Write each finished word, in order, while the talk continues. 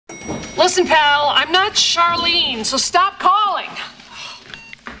Listen, pal, I'm not Charlene, so stop calling.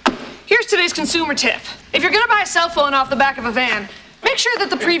 Here's today's consumer tip. If you're gonna buy a cell phone off the back of a van, make sure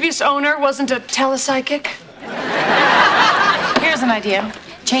that the previous owner wasn't a telepsychic. Here's an idea.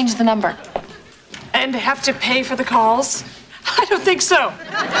 Change the number. And have to pay for the calls? I don't think so.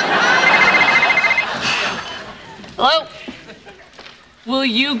 Hello? Will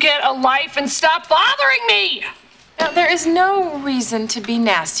you get a life and stop bothering me? Now, there is no reason to be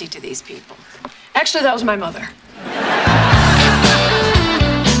nasty to these people. Actually, that was my mother.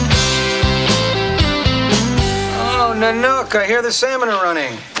 Oh, Nanook, I hear the salmon are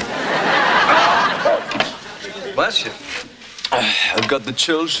running. Bless you. I've got the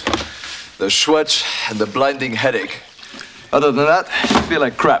chills, the sweats, and the blinding headache. Other than that, I feel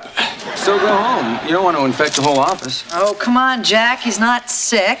like crap. So go home. You don't want to infect the whole office. Oh, come on, Jack. He's not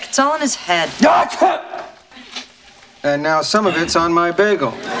sick. It's all in his head. And now some of it's on my bagel.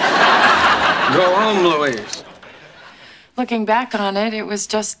 Go home, Louise. Looking back on it, it was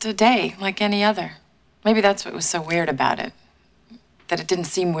just a day like any other. Maybe that's what was so weird about it, that it didn't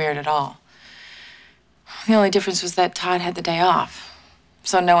seem weird at all. The only difference was that Todd had the day off,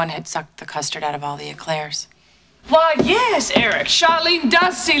 so no one had sucked the custard out of all the eclairs. Why, yes, Eric. Charlene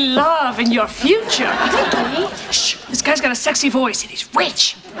does see love in your future. Shh, this guy's got a sexy voice and he's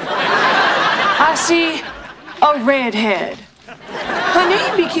rich. I see a redhead. Her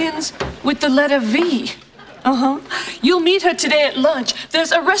name begins with the letter V. You'll meet her today at lunch.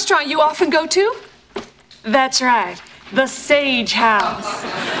 There's a restaurant you often go to. That's right, the Sage House.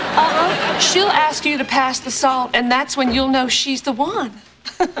 She'll ask you to pass the salt, and that's when you'll know she's the one.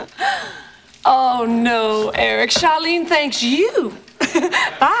 Oh, no, Eric. Charlene thanks you.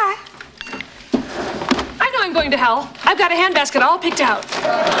 Bye. I know I'm going to hell. I've got a handbasket all picked out.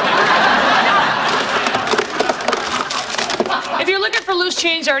 If you're looking for loose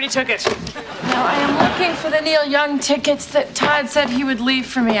change, I already took it. No, I am looking for the Neil Young tickets that Todd said he would leave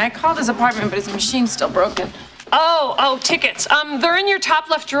for me. I called his apartment, but his machine's still broken. Oh, tickets. They're in your top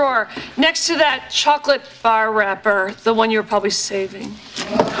left drawer, next to that chocolate bar wrapper, the one you were probably saving.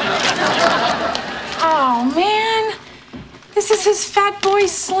 Oh, man. This is his Fat Boy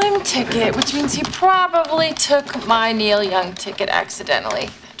Slim ticket, which means he probably took my Neil Young ticket accidentally.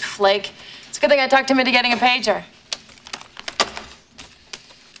 That flake. It's a good thing I talked him into getting a pager.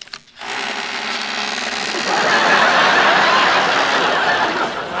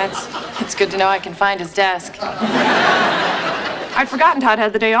 It's good to know I can find his desk. I'd forgotten Todd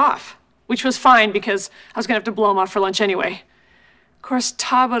had the day off, which was fine because I was gonna have to blow him off for lunch anyway. Of course,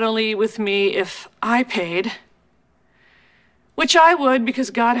 Todd would only eat with me if I paid, which I would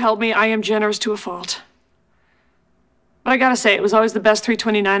because God help me, I am generous to a fault. But I gotta say, it was always the best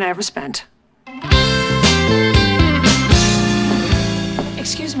 $3.29 I ever spent.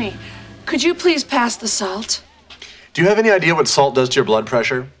 Excuse me, could you please pass the salt? Do you have any idea what salt does to your blood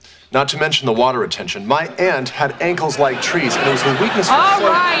pressure? Not to mention the water retention. My aunt had ankles like trees, and it was the weakness for All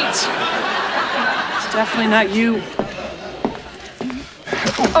right. It's definitely not you.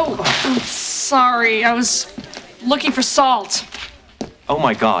 Oh, I'm sorry. I was looking for salt. Oh,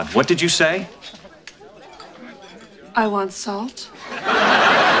 my God. What did you say? I want salt.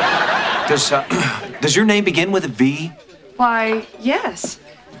 Does your name begin with a V? Why, yes.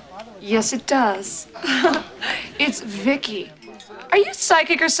 Yes, it does. It's Vicky. Are you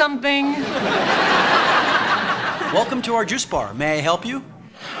psychic or something? Welcome to our juice bar. May I help you?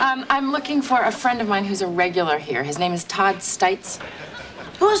 I'm looking for a friend of mine who's a regular here. His name is Todd Stites.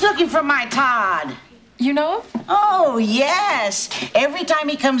 Who's looking for my Todd? You know him? Oh, yes. Every time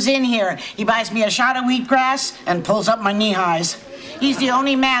he comes in here, he buys me a shot of wheatgrass and pulls up my knee highs. He's the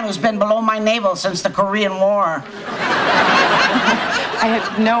only man who's been below my navel since the Korean War. I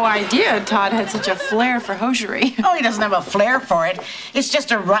had no idea Todd had such a flair for hosiery. Oh, he doesn't have a flair for it. It's just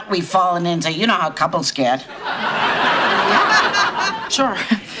a rut we've fallen into. You know how couples get. Yeah, sure.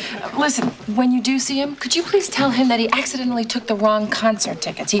 Listen, when you do see him, could you please tell him that he accidentally took the wrong concert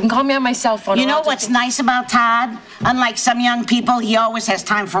tickets? He can call me on my cell phone. You know what's nice about Todd? Unlike some young people, he always has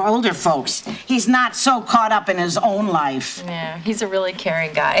time for older folks. He's not so caught up in his own life. Yeah, he's a really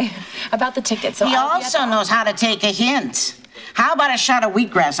caring guy. About the tickets. So he also knows how to take a hint. How about a shot of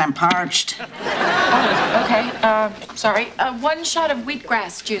wheatgrass? I'm parched. Oh, okay. Sorry. 1 shot of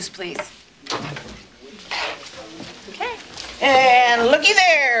wheatgrass juice, please. Okay. And looky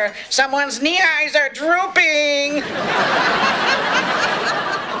there. Someone's knee highs are drooping.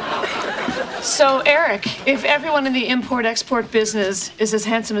 So, Eric, if everyone in the import-export business is as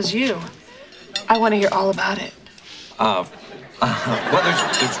handsome as you, I want to hear all about it. Well,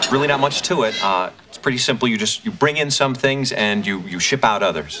 there's really not much to it. It's pretty simple. You bring in some things and you ship out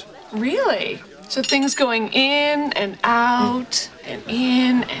others. Really? So things going in and out and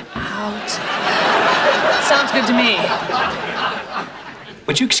in and out. Sounds good to me.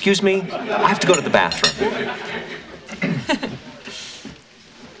 Would you excuse me? I have to go to the bathroom.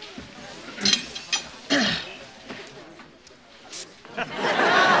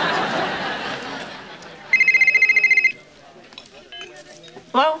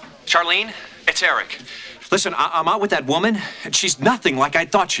 Hello? Charlene, it's Eric. Listen, I'm out with that woman, and she's nothing like I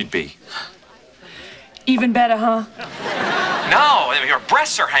thought she'd be. Even better, huh? No, her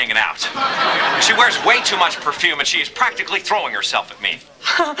breasts are hanging out. She wears way too much perfume, and she is practically throwing herself at me.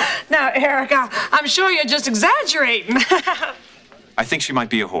 Now, Eric, I'm sure you're just exaggerating. I think she might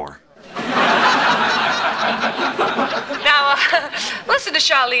be a whore. Now, listen to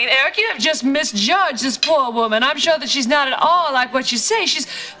Charlene, Eric. You have just misjudged this poor woman. I'm sure that she's not at all like what you say. She's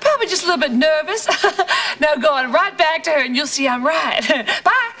probably just a little bit nervous. Now, go on right back to her, and you'll see I'm right.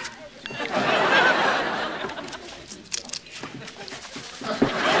 Bye.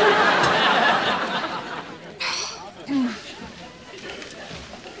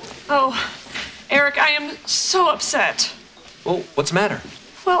 Oh, Eric, I am so upset. Well, what's the matter?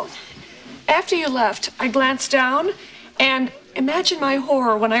 Well, after you left, I glanced down, and imagine my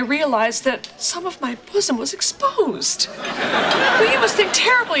horror when I realized that some of my bosom was exposed. Well, you must think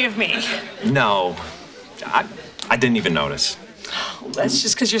terribly of me. No, I didn't even notice. Oh, that's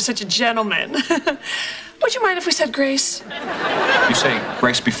just because you're such a gentleman. Would you mind if we said grace? You say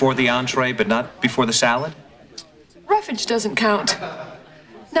grace before the entree, but not before the salad? Roughage doesn't count.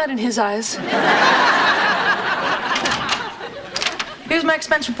 Not in his eyes. Here's my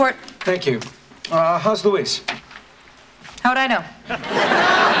expense report. Thank you. How's Luis? How'd I know?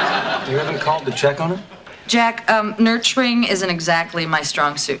 You haven't called to check on him? Jack, nurturing isn't exactly my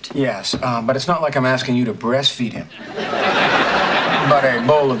strong suit. Yes, but it's not like I'm asking you to breastfeed him. But a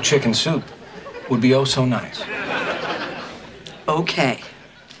bowl of chicken soup would be oh so nice. Okay.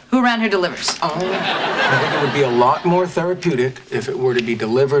 Who around here delivers? I think it would be a lot more therapeutic if it were to be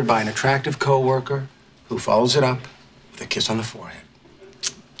delivered by an attractive coworker who follows it up with a kiss on the forehead.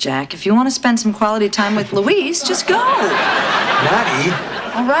 Jack, if you want to spend some quality time with Louise, just go. Maddie.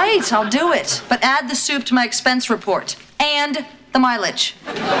 All right, I'll do it. But add the soup to my expense report. And the mileage.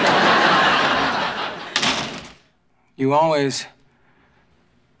 You always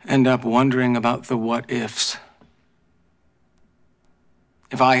end up wondering about the what-ifs.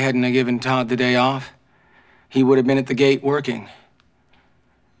 If I hadn't have given Todd the day off, he would have been at the gate working.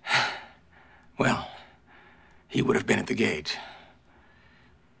 Well, he would have been at the gate.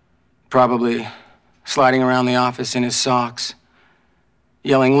 Probably sliding around the office in his socks,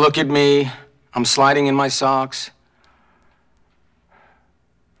 yelling, "Look at me, I'm sliding in my socks."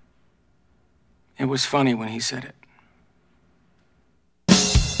 It was funny when he said it.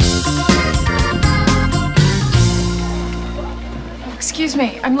 Excuse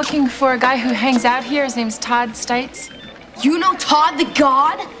me, I'm looking for a guy who hangs out here. His name's Todd Stites. You know Todd the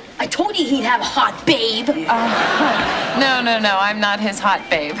God? I told you he'd have a hot babe. No, I'm not his hot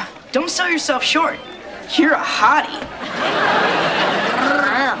babe. Don't sell yourself short. You're a hottie.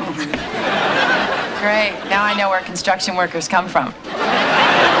 Great, now I know where construction workers come from.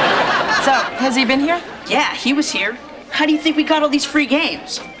 So, has he been here? Yeah, he was here. How do you think we got all these free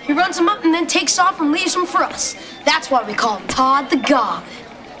games? He runs them up and then takes off and leaves them for us. That's why we call him Todd the God.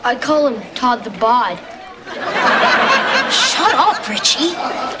 I'd call him Todd the Bod. Shut up, Richie.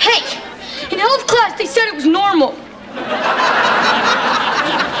 Hey, in health class they said it was normal.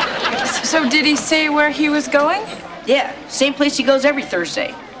 So did he say where he was going? Yeah, same place he goes every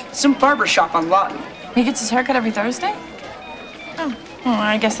Thursday. Some barber shop on Lawton. He gets his haircut every Thursday? Oh, well,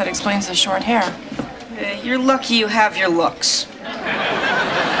 I guess that explains the short hair. You're lucky you have your looks.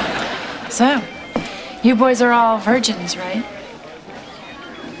 So, you boys are all virgins, right?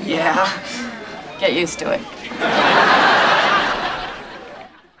 Yeah. Get used to it.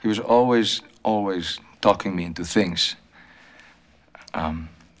 He was always talking me into things.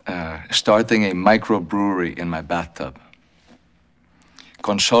 Starting a microbrewery in my bathtub.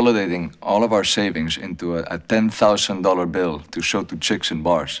 Consolidating all of our savings into a $10,000 bill to show to chicks in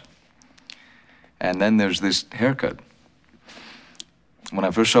bars. And then there's this haircut. When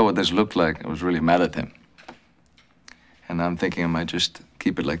I first saw what this looked like, I was really mad at him. And I'm thinking I might just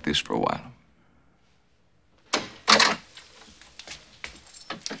keep it like this for a while.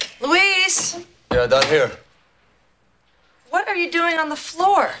 Louise, Yeah, down here. what are you doing on the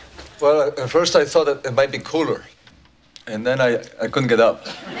floor? Well, at first I thought that it might be cooler. And then I couldn't get up.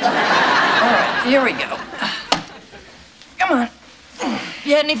 All right, here we go. Come on.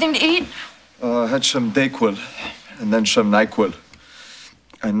 You had anything to eat? I had some Dayquil and then some NyQuil.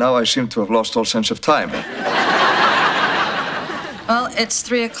 And now I seem to have lost all sense of time. Well, it's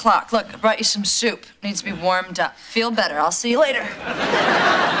 3 o'clock. Look, I brought you some soup. Needs to be warmed up. Feel better. I'll see you later.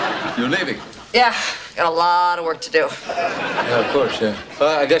 You're leaving? Yeah, got a lot of work to do. Yeah, of course, yeah.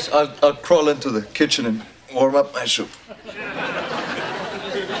 I guess I'll crawl into the kitchen and warm up my soup.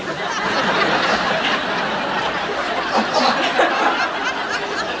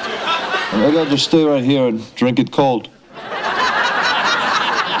 Maybe I'll just stay right here and drink it cold.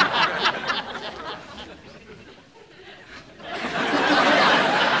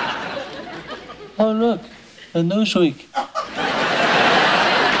 Oh, look, a Newsweek.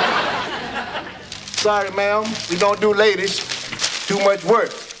 Sorry, ma'am. We don't do ladies. Too much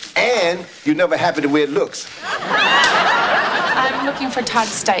work. And you're never happy the way it looks. I'm looking for Todd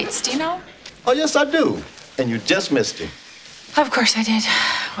Stites. Do you know? Oh, yes, I do. And you just missed him. Of course I did.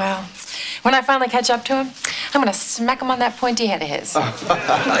 Well, when I finally catch up to him, I'm gonna smack him on that pointy head of his.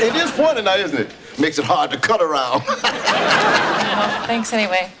 It is pointy now, isn't it? Makes it hard to cut around. Well, thanks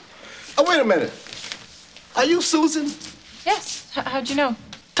anyway. Oh, wait a minute. Are you Susan? Yes. How'd you know?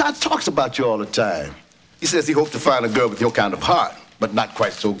 Todd talks about you all the time. He says he hopes to find a girl with your kind of heart, but not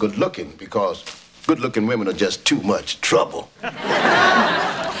quite so good looking, because good-looking women are just too much trouble.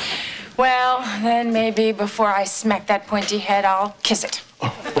 Well, then maybe before I smack that pointy head, I'll kiss it.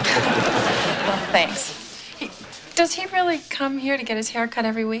 Well, thanks. Does he really come here to get his hair cut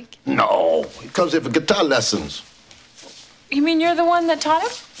every week? No, he comes here for guitar lessons. You mean you're the one that taught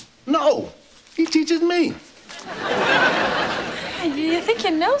him? No, he teaches me. You think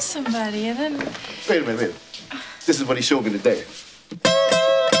you know somebody, and then... Wait a minute. This is what he showed me today.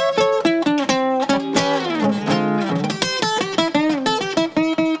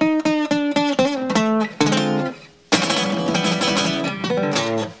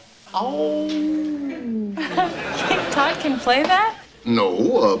 Todd can play that?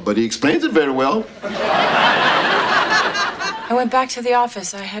 No, but he explains it very well. I went back to the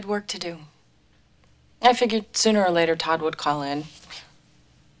office. I had work to do. I figured sooner or later Todd would call in,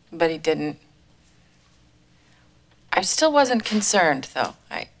 but he didn't. I still wasn't concerned, though.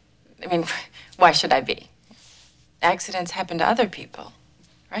 I mean, why should I be? Accidents happen to other people,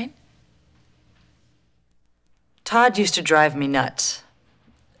 right? Todd used to drive me nuts.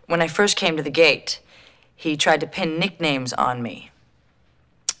 When I first came to the gate, he tried to pin nicknames on me.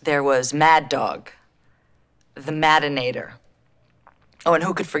 There was Mad Dog, the Madinator. Oh, and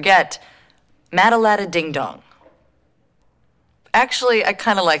who could forget Madalada Ding Dong. Actually, I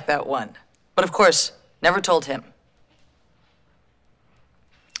kind of like that one. But of course, never told him.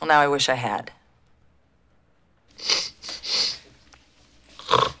 Well, now I wish I had.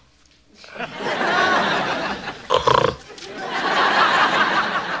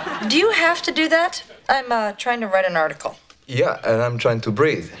 Do you have to do that? I'm trying to write an article. Yeah, and I'm trying to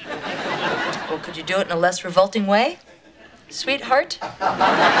breathe. Well, could you do it in a less revolting way, sweetheart?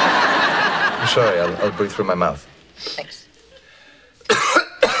 I'm sorry, I'll breathe through my mouth. Thanks.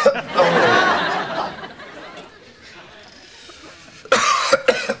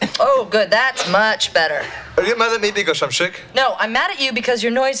 Oh, good. That's much better. Are you mad at me because I'm sick? No, I'm mad at you because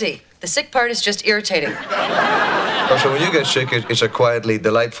you're noisy. The sick part is just irritating. Oh, so when you get sick, it's a quietly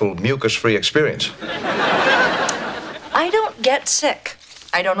delightful, mucus-free experience. I don't get sick.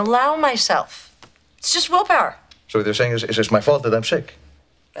 I don't allow myself. It's just willpower. So what you're saying is it's my fault that I'm sick?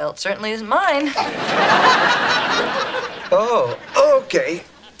 Well, it certainly isn't mine. Oh, okay.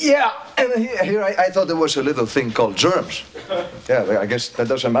 Yeah, and here I thought there was a little thing called germs. Yeah, I guess that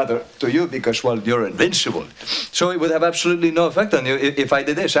doesn't matter to you because, well, you're invincible. So it would have absolutely no effect on you if I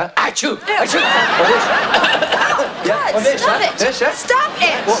did this, huh? Achoo! Achoo! God, stop it! This, huh? Stop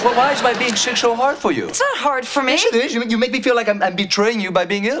it! Well, why is my being sick so hard for you? It's not hard for me. Yes, it is. You make me feel like I'm betraying you by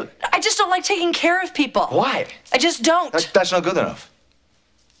being ill. I just don't like taking care of people. Why? I just don't. That's not good enough.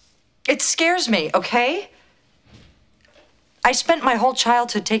 It scares me, okay? I spent my whole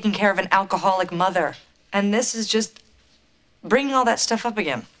childhood taking care of an alcoholic mother, and this is just bringing all that stuff up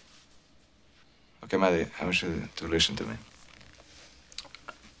again. Okay, Maddie, I want you to listen to me.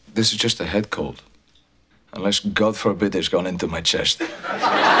 This is just a head cold. Unless, God forbid, it's gone into my chest.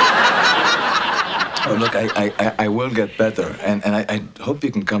 Oh, look, I will get better, and I hope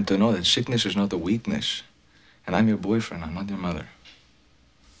you can come to know that sickness is not a weakness. And I'm your boyfriend, I'm not your mother.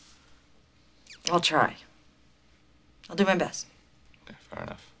 I'll try. I'll do my best. Okay, fair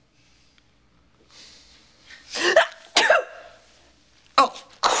enough. Oh,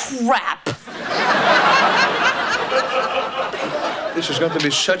 crap! This is going to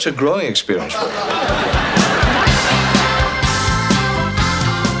be such a growing experience for you.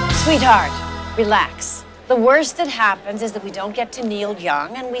 Sweetheart, relax. The worst that happens is that we don't get to Neil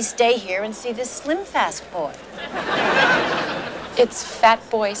Young and we stay here and see this slim fast boy. It's Fat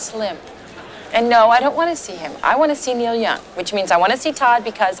Boy Slim. And no, I don't want to see him. I want to see Neil Young, which means I want to see Todd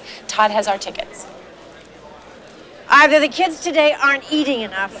because Todd has our tickets. Either the kids today aren't eating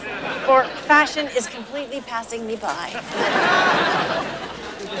enough, or fashion is completely passing me by.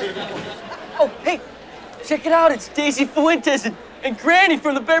 Oh, hey, check it out. It's Daisy Fuentes and Granny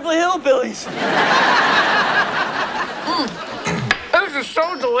from the Beverly Hillbillies. This is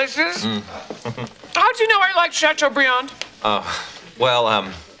so delicious. How'd you know I like Chateaubriand?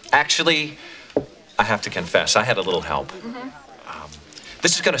 Well, actually, I have to confess, I had a little help.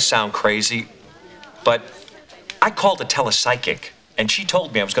 This is gonna sound crazy, but I called a telepsychic, and she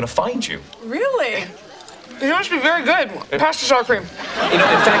told me I was gonna find you. Really? You must be very good. Pass the sour cream. You know,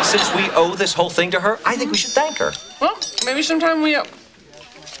 in fact, since we owe this whole thing to her, I think we should thank her. Well, maybe sometime we...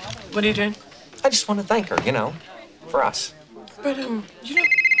 What are you doing? I just want to thank her, you know, for us. But, you know...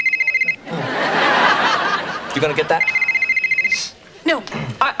 You gonna get that? No,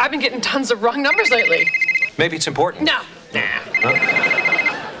 I've been getting tons of wrong numbers lately. Maybe it's important. No. Nah.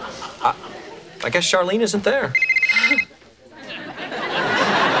 Huh? I guess Charlene isn't there.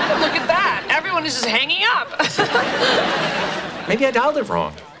 Look at that. Everyone is just hanging up. Maybe I dialed it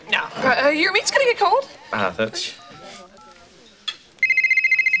wrong. No. Your meat's gonna get cold? That's...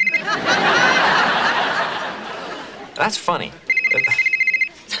 That's funny.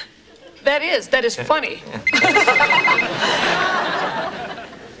 That is funny.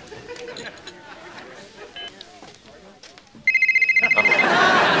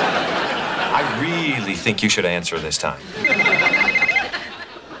 I really think you should answer this time.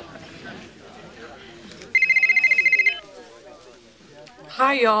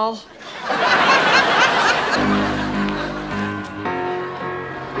 Hi, y'all.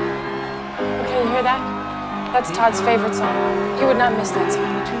 Okay, you hear that? That's Todd's favorite song. You would not miss that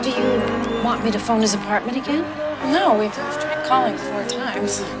song. Do you want me to phone his apartment again? No, we've tried calling 4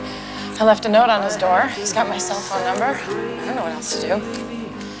 times. I left a note on his door. He's got my cell phone number. I don't know what else to do.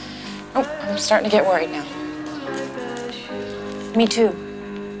 Oh, I'm starting to get worried now. Me too.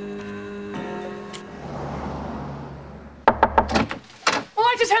 Well,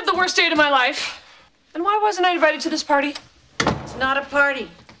 I just had the worst date of my life. And why wasn't I invited to this party? It's not a party.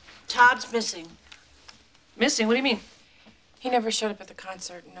 Todd's missing. Missing? What do you mean? He never showed up at the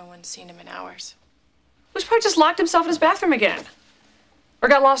concert. No one's seen him in hours. He probably just locked himself in his bathroom again. Or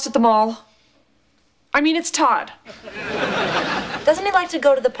got lost at the mall. I mean, it's Todd. Doesn't he like to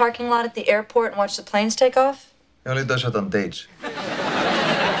go to the parking lot at the airport and watch the planes take off? He only does it on dates.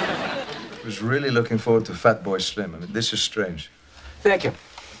 I was really looking forward to Fat Boy Slim. I mean, this is strange. Thank you.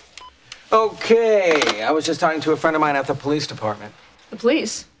 Okay, I was just talking to a friend of mine at the police department. The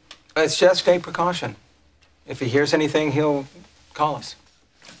police? It's just a precaution. If he hears anything, he'll call us.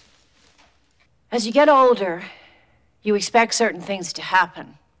 As you get older, you expect certain things to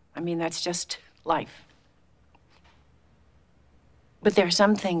happen. I mean, that's just life. But there are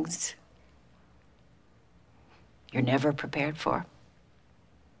some things you're never prepared for.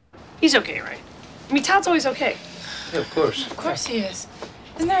 He's okay, right? I mean, Todd's always okay. Yeah, of course. Of course he is.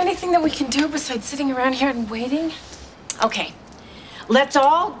 Isn't there anything that we can do besides sitting around here and waiting? Okay, let's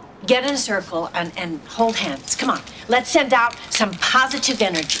all get in a circle and hold hands. Come on, let's send out some positive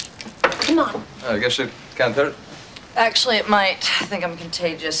energy. Come on. I guess it can't hurt. Actually, it might. I think I'm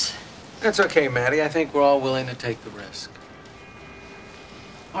contagious. That's okay, Maddie. I think we're all willing to take the risk.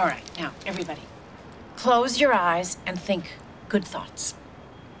 All right, now, everybody, close your eyes and think good thoughts.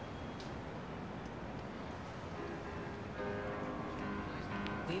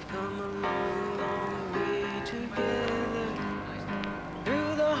 We've come a long, long way together,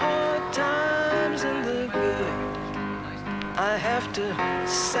 through the hard times and the good. I have to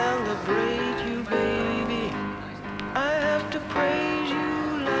celebrate you, baby. I have to praise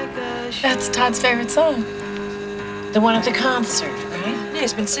you like I should. That's Todd's favorite song. The one at the concert, right? Yeah,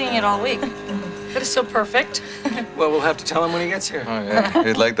 he's been singing it all week. That is so perfect. Well, we'll have to tell him when he gets here. Oh, yeah.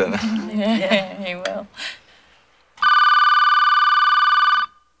 He'd like that. Yeah, he will.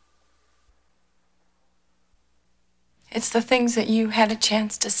 It's the things that you had a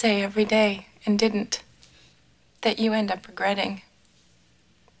chance to say every day and didn't that you end up regretting.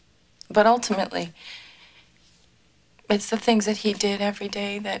 But ultimately, it's the things that he did every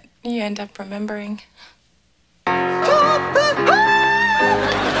day that you end up remembering.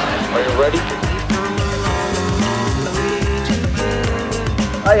 Are you ready?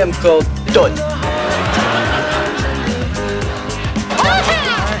 I am called Todd.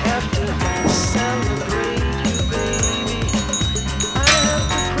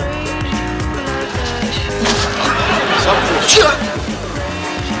 In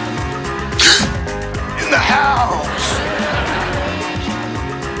the house.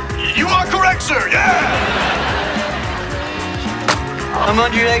 You are correct, sir. Yeah. I'm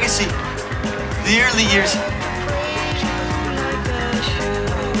on your legacy. The early years.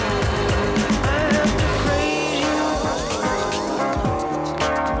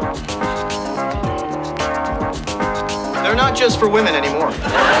 They're not just for women anymore.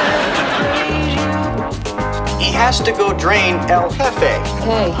 He has to go drain El Jefe.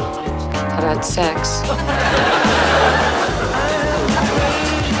 Hey, how about sex?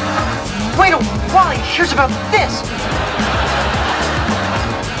 Wait, Wally, here's about this.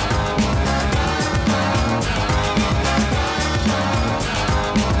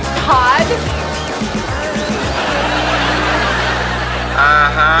 Todd?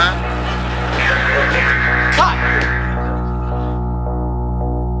 Uh-huh.